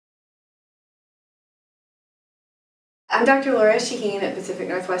I'm Dr. Laura Shaheen at Pacific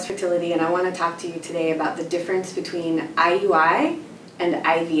Northwest Fertility, and I want to talk to you today about the difference between IUI and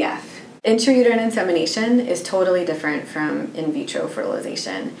IVF. Intrauterine insemination is totally different from in vitro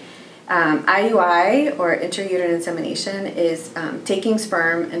fertilization. IUI, or intrauterine insemination, is taking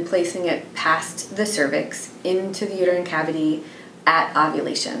sperm and placing it past the cervix into the uterine cavity at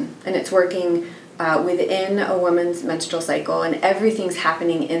ovulation. And it's working within a woman's menstrual cycle, and everything's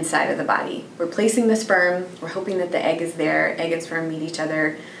happening inside of the body. We're placing the sperm, we're hoping that the egg is there, egg and sperm meet each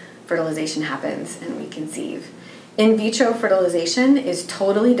other, fertilization happens, and we conceive. In vitro fertilization is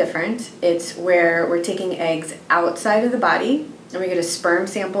totally different. It's where we're taking eggs outside of the body, and we get a sperm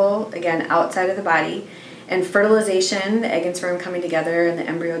sample, again, outside of the body, and fertilization, the egg and sperm coming together and the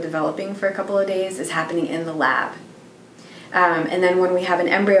embryo developing for a couple of days, is happening in the lab. And then when we have an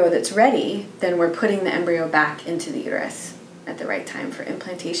embryo that's ready, then we're putting the embryo back into the uterus at the right time for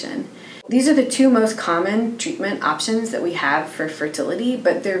implantation. These are the two most common treatment options that we have for fertility,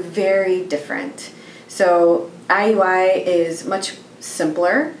 but they're very different. So IUI is much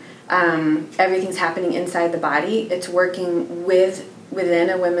simpler. Everything's happening inside the body. It's working within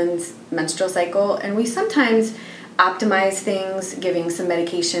a woman's menstrual cycle, and we sometimes optimize things, giving some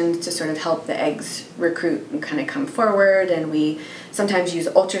medications to sort of help the eggs recruit and kind of come forward, and we sometimes use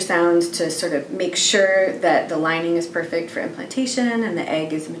ultrasounds to sort of make sure that the lining is perfect for implantation and the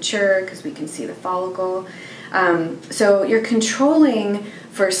egg is mature because we can see the follicle. So you're controlling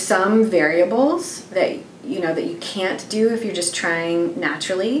for some variables that you can't do if you're just trying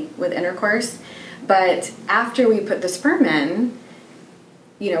naturally with intercourse, but after we put the sperm in,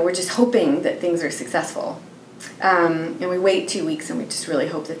 we're just hoping that things are successful. And we wait 2 weeks and we just really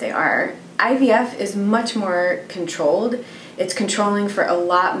hope that they are. IVF is much more controlled. It's controlling for a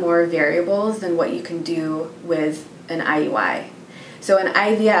lot more variables than what you can do with an IUI. So in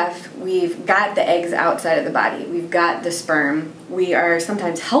IVF, we've got the eggs outside of the body. We've got the sperm. We are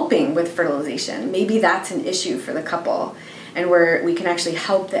sometimes helping with fertilization. Maybe that's an issue for the couple, and we can actually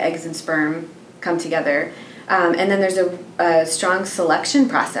help the eggs and sperm come together. And then there's a strong selection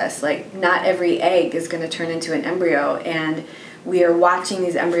process. Like, not every egg is going to turn into an embryo, and we are watching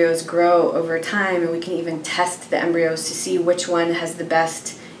these embryos grow over time, and we can even test the embryos to see which one has the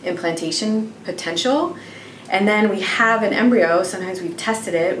best implantation potential. And then we have an embryo, sometimes we've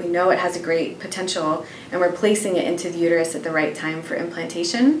tested it, we know it has a great potential, and we're placing it into the uterus at the right time for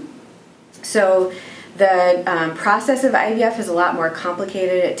implantation. So the process of IVF is a lot more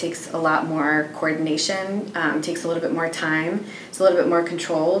complicated. It takes a lot more coordination, takes a little bit more time, it's a little bit more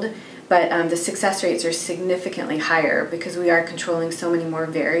controlled, but the success rates are significantly higher because we are controlling so many more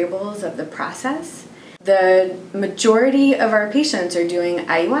variables of the process. The majority of our patients are doing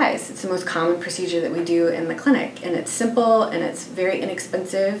IUIs. It's the most common procedure that we do in the clinic, and it's simple and it's very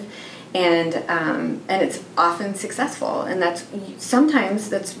inexpensive, and it's often successful, and sometimes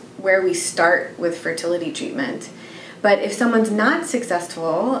that's where we start with fertility treatment. But if someone's not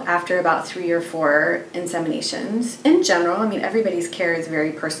successful after about 3 or 4 inseminations, in general, everybody's care is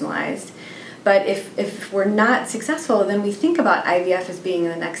very personalized, but if we're not successful, then we think about IVF as being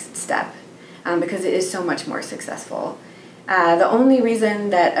the next step, because it is so much more successful. The only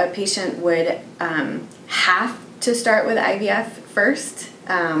reason that a patient would have to start with IVF first,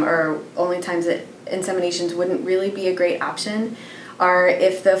 or only times that inseminations wouldn't really be a great option, are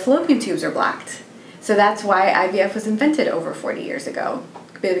if the fallopian tubes are blocked. So that's why IVF was invented over 40 years ago,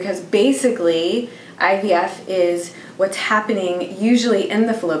 because basically IVF is what's happening usually in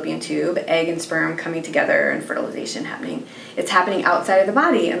the fallopian tube, egg and sperm coming together and fertilization happening. It's happening outside of the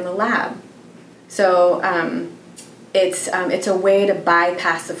body in the lab. So it's a way to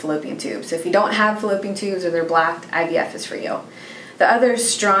bypass the fallopian tube. So if you don't have fallopian tubes or they're blocked, IVF is for you. The other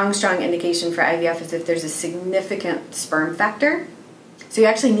strong indication for IVF is if there's a significant sperm factor. So you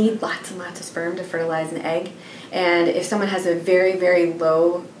actually need lots and lots of sperm to fertilize an egg. And if someone has a very, very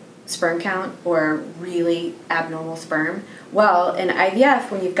low sperm count or really abnormal sperm, well, in IVF,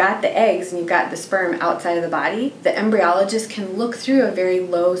 when you've got the eggs and you've got the sperm outside of the body, the embryologist can look through a very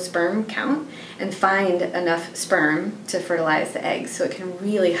low sperm count and find enough sperm to fertilize the eggs. So it can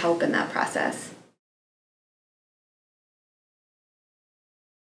really help in that process.